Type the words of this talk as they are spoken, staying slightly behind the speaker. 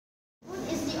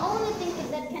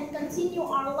continue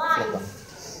our life.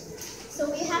 So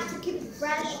we have to keep it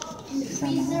fresh in the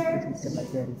freezer.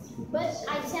 But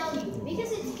I tell you,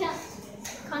 because it can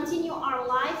continue our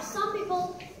life, some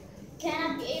people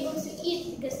cannot be able to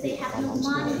eat because they have no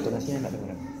money.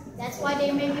 That's why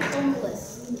they may be homeless.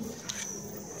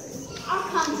 Our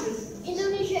country,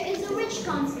 Indonesia, is a rich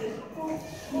country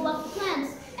full of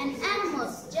plants and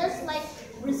animals, just like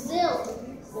Brazil,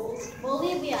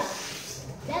 Bolivia.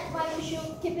 That's why we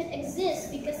should keep it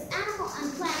exist, because animals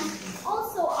and plants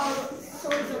also are a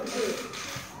source of food.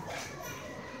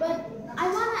 But I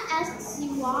want to ask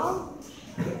you all,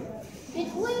 did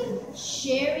we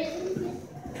share it?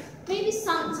 Maybe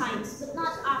sometimes, but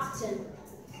not often.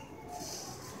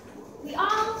 We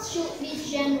all should be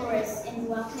generous in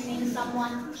welcoming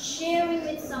someone, sharing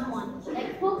with someone,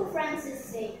 like Pope Francis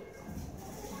said.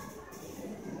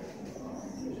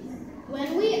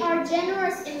 When we are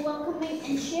generous in welcoming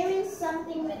and sharing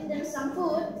something with them, some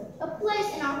food, a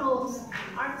place in our homes,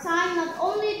 our time, not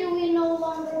only do we no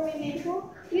longer remain poor,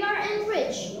 we are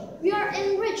enriched. We are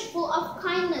enriched full of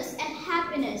kindness and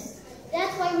happiness.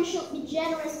 That's why we should be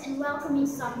generous in welcoming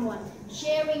someone,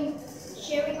 sharing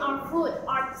our food,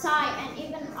 our time, and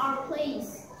even our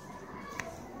place.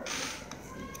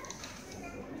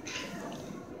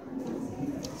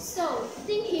 So,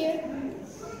 think here,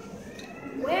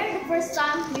 where the first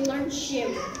time we learned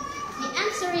sharing? The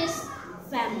answer is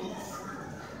family.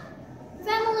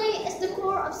 Family is the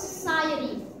core of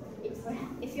society.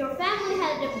 If your family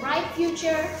had a bright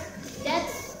future,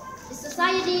 the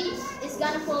society is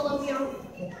gonna follow your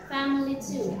family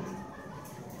too.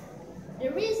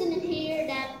 The reason in here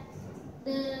that,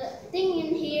 the thing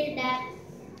in here that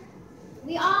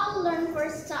we all learn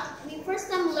first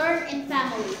time learn in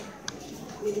family.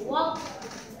 We walk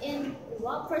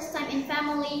first time in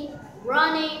family,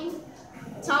 running,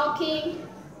 talking.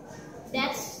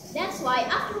 That's why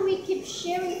after we keep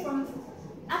sharing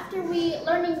after we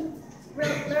learn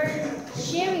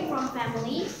sharing from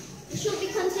family, we should be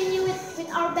continuing with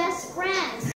our best friends.